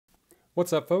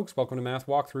What's up, folks? Welcome to Math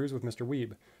Walkthroughs with Mr.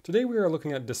 Weeb. Today we are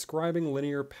looking at describing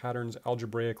linear patterns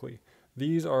algebraically.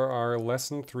 These are our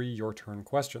Lesson 3 Your Turn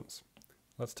questions.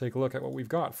 Let's take a look at what we've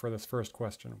got for this first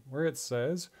question, where it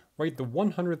says, write the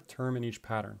 100th term in each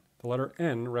pattern. The letter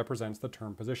N represents the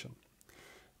term position.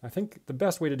 I think the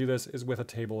best way to do this is with a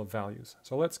table of values,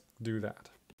 so let's do that.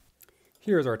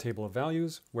 Here's our table of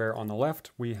values, where on the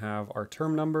left we have our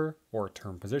term number, or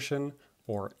term position,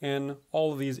 or N,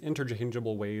 all of these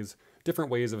interchangeable ways,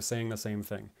 different ways of saying the same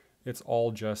thing. It's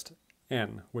all just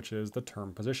N, which is the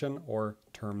term position or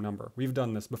term number. We've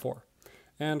done this before.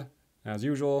 And as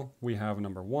usual, we have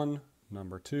number 1,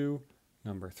 number 2,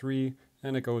 number 3,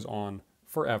 and it goes on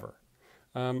forever.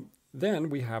 Then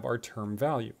we have our term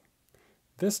value.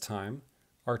 This time,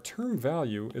 our term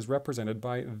value is represented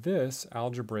by this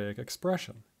algebraic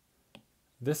expression.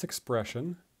 This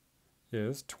expression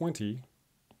is 20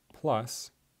 plus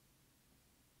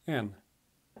N.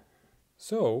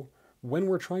 So, when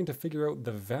we're trying to figure out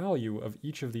the value of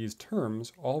each of these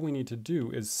terms, all we need to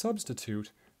do is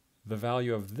substitute the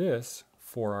value of this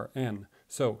for our N.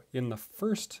 So, in the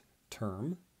first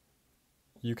term,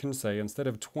 you can say instead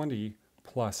of 20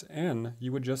 plus N,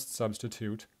 you would just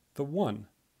substitute the 1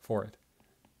 for it,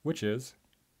 which is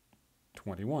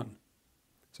 21.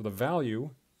 So the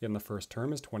value in the first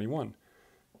term is 21.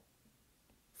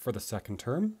 For the second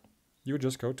term, you would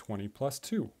just go 20 plus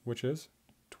 2, which is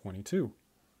 22.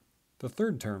 The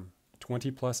third term, 20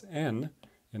 plus N,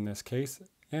 in this case,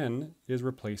 N is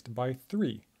replaced by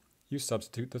 3. You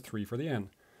substitute the 3 for the N.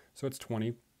 So it's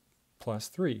 20 plus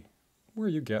 3, where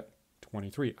you get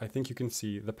 23. I think you can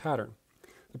see the pattern.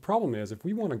 The problem is, if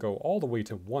we want to go all the way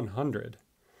to 100,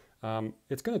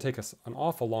 it's going to take us an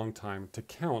awful long time to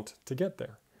count to get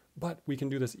there. But we can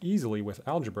do this easily with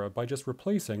algebra by just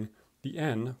replacing the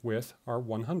N with our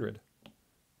 100.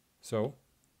 So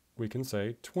we can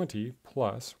say 20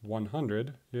 plus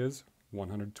 100 is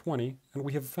 120, and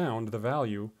we have found the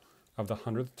value of the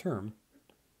 100th term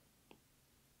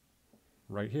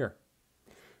right here.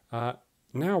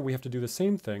 Now we have to do the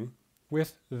same thing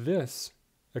with this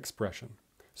expression.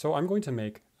 So I'm going to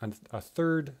make a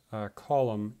third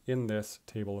column in this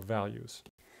table of values.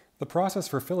 The process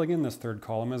for filling in this third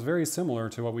column is very similar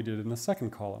to what we did in the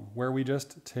second column, where we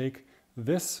just take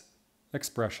this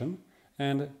expression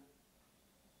and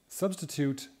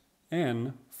substitute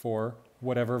N for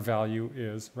whatever value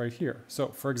is right here. So,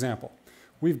 for example,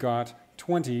 we've got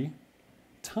 20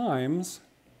 times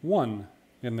 1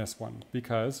 in this one,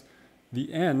 because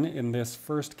the N in this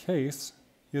first case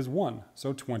is 1.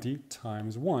 So 20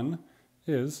 times 1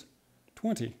 is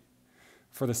 20.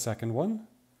 For the second one,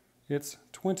 it's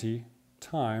 20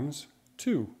 times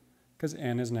 2, because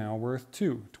N is now worth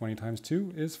 2. 20 times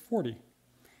 2 is 40.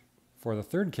 For the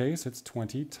third case, it's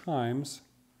 20 times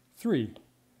 3,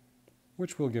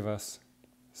 which will give us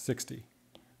 60.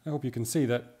 I hope you can see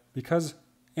that because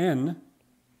N,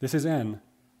 this is N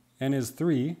is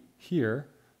 3 here,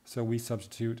 so we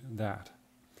substitute that,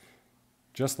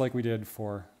 just like we did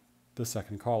for the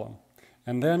second column.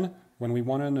 And then, when we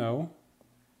want to know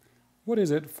what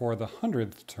is it for the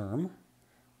 100th term,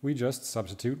 we just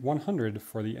substitute 100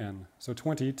 for the N. So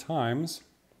 20 times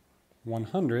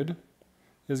 100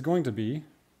 is going to be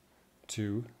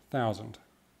 2,000.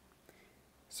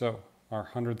 So our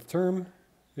 100th term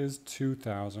is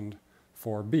 2,000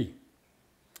 for B.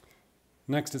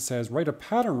 Next it says, write a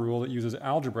pattern rule that uses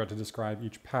algebra to describe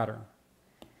each pattern.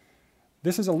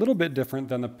 This is a little bit different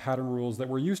than the pattern rules that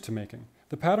we're used to making.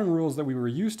 The pattern rules that we were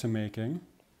used to making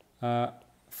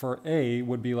for A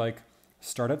would be like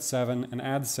start at 7 and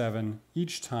add 7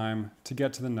 each time to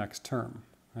get to the next term.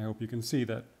 I hope you can see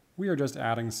that we are just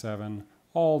adding 7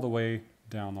 all the way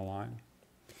down the line.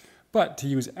 But to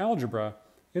use algebra,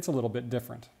 it's a little bit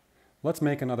different. Let's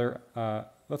make another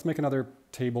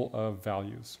table of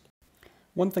values.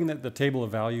 One thing that the table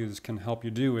of values can help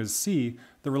you do is see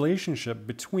the relationship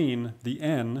between the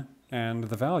N and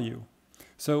the value.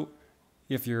 So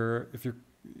if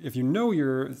you know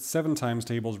your 7 times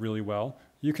tables really well,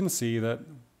 you can see that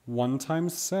 1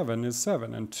 times 7 is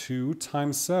 7, and 2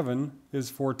 times 7 is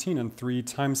 14, and 3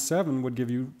 times 7 would give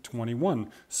you 21.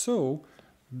 So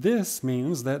this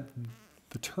means that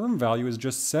the term value is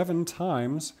just 7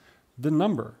 times the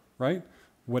number, right?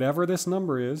 Whatever this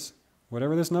number is,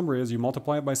 you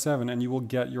multiply it by 7 and you will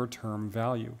get your term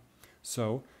value.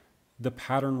 So the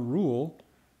pattern rule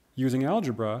using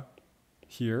algebra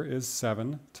here is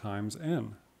 7 times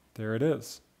N. There it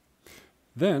is.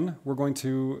 Then we're going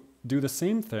to do the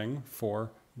same thing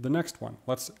for the next one.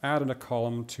 Let's add in a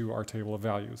column to our table of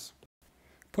values.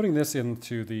 Putting this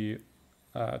into the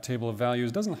table of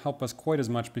values doesn't help us quite as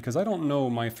much because I don't know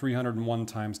my 301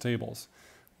 times tables.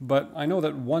 But I know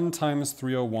that 1 times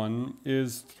 301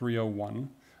 is 301,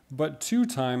 but 2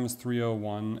 times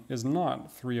 301 is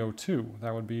not 302.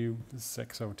 That would be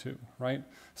 602, right?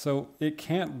 So it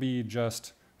can't be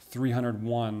just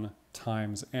 301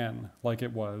 times n like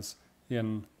it was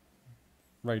in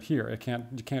right here. It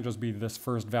can't just be this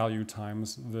first value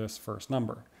times this first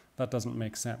number. That doesn't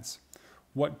make sense.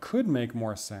 What could make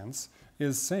more sense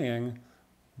is saying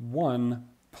 1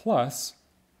 plus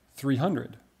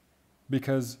 300,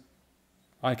 because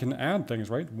I can add things,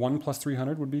 right? 1 plus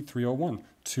 300 would be 301.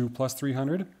 2 plus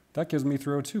 300, that gives me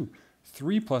 302.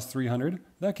 3 plus 300,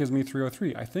 that gives me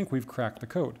 303. I think we've cracked the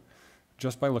code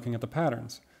just by looking at the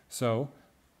patterns. So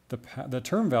the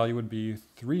term value would be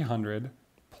 300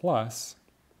 plus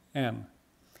n.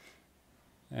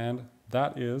 And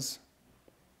that is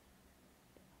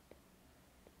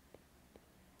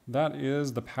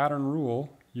the pattern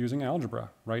rule using algebra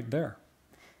right there,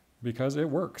 because it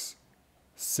works.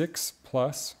 6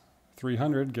 plus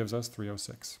 300 gives us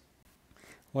 306.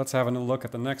 Let's have a look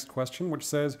at the next question, which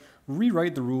says,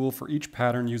 rewrite the rule for each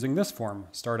pattern using this form.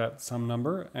 Start at some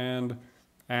number and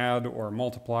add or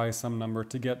multiply some number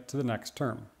to get to the next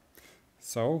term.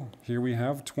 So here we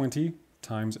have 20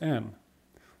 times n.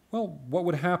 Well, what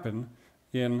would happen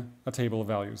in a table of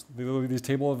values? These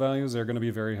table of values are going to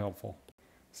be very helpful.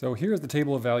 So here's the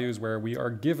table of values where we are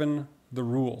given the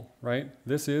rule, right?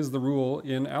 This is the rule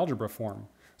in algebra form.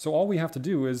 So all we have to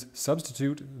do is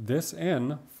substitute this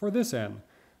n for this n.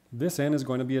 This n is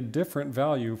going to be a different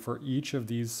value for each of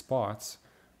these spots,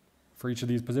 for each of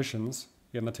these positions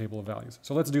in the table of values.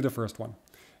 So let's do the first one.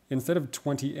 Instead of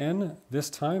 20n, this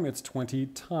time it's 20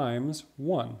 times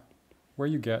 1, where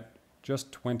you get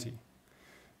just 20.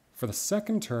 For the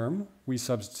second term, we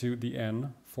substitute the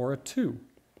n for a 2,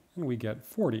 and we get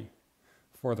 40.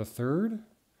 For the third,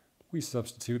 we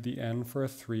substitute the n for a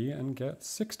 3 and get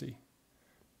 60.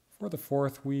 For the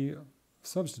fourth, we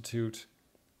substitute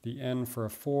the n for a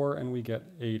 4 and we get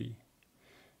 80.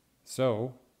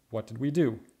 So what did we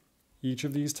do? Each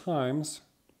of these times,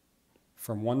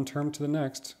 from one term to the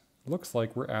next, looks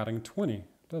like we're adding 20,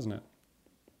 doesn't it?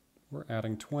 We're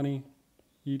adding 20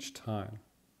 each time.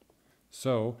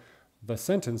 So the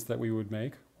sentence that we would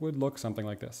make would look something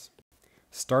like this.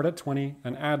 Start at 20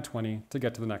 and add 20 to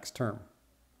get to the next term.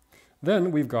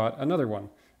 Then we've got another one.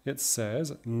 It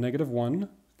says -1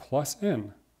 plus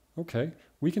n. Okay,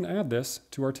 we can add this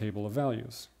to our table of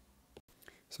values.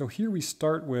 So here we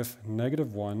start with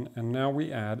 -1 and now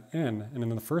we add n. And in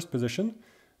the first position,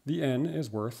 the n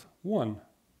is worth 1.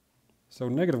 So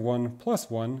 -1 plus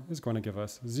 1 is going to give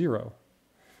us 0.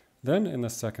 Then in the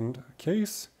second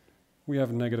case, we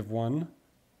have -1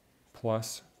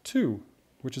 plus 2,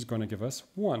 which is going to give us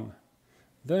 1.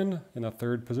 Then in the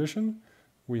third position,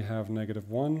 we have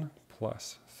 -1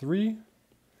 plus 3,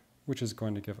 which is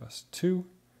going to give us 2.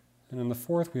 And in the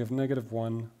fourth, we have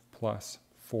 -1 plus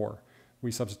 4.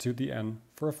 We substitute the n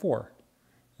for a 4,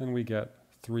 and we get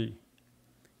 3.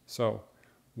 So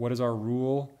what is our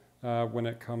rule when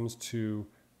it comes to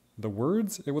the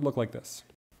words? It would look like this.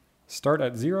 Start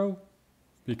at 0,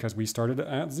 because we started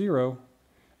at 0,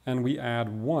 and we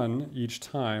add 1 each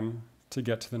time to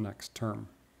get to the next term.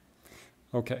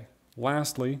 Okay,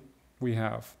 lastly, we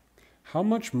have, how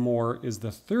much more is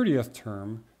the 30th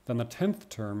term than the 10th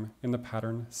term in the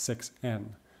pattern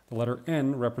 6n? The letter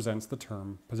n represents the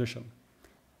term position.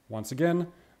 Once again,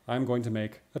 I'm going to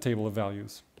make a table of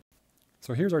values.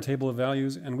 So here's our table of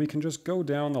values, and we can just go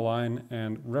down the line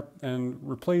and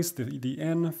replace the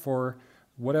n for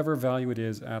whatever value it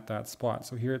is at that spot.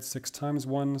 So here it's 6 times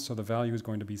 1, so the value is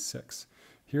going to be 6.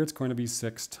 Here it's going to be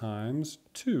 6 times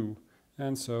 2,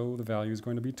 and so the value is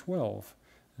going to be 12.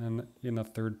 And in the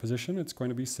third position, it's going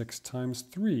to be 6 times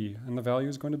 3, and the value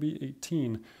is going to be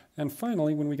 18. And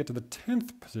finally, when we get to the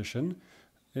 10th position,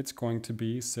 it's going to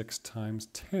be 6 times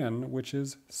 10, which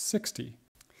is 60.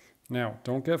 Now,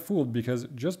 don't get fooled, because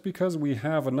just because we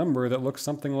have a number that looks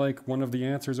something like one of the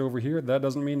answers over here, that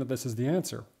doesn't mean that this is the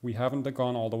answer. We haven't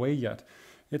gone all the way yet.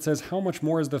 It says, how much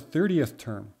more is the 30th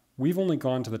term? We've only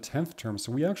gone to the 10th term,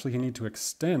 so we actually need to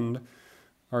extend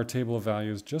our table of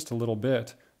values just a little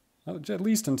bit, at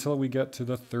least until we get to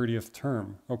the 30th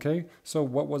term, okay? So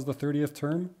what was the 30th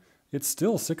term? It's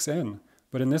still 6n,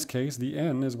 but in this case, the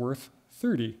n is worth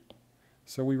 30.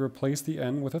 So we replace the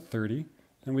n with a 30,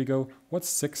 and we go, what's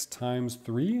 6 times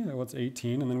 3? What's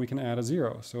 18? And then we can add a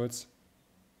 0, so it's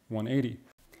 180.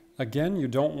 Again, you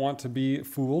don't want to be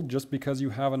fooled just because you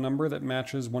have a number that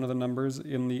matches one of the numbers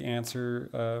in the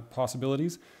answer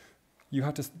possibilities. you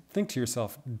have to think to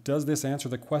yourself, does this answer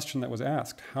the question that was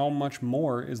asked? How much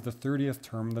more is the 30th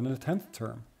term than the 10th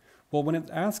term? Well, when it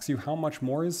asks you how much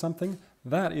more is something,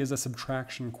 that is a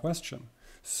subtraction question.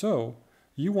 So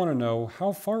you want to know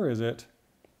how far is it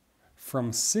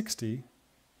from 60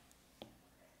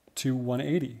 to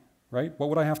 180, right? What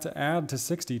would I have to add to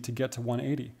 60 to get to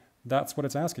 180? That's what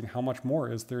it's asking. How much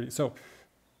more is 30? So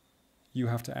you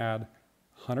have to add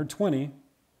 120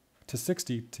 to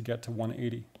 60 to get to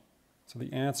 180. So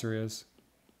the answer is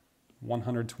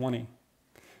 120.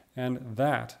 And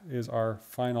that is our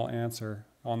final answer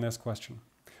on this question.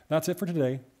 That's it for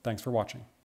today. Thanks for watching.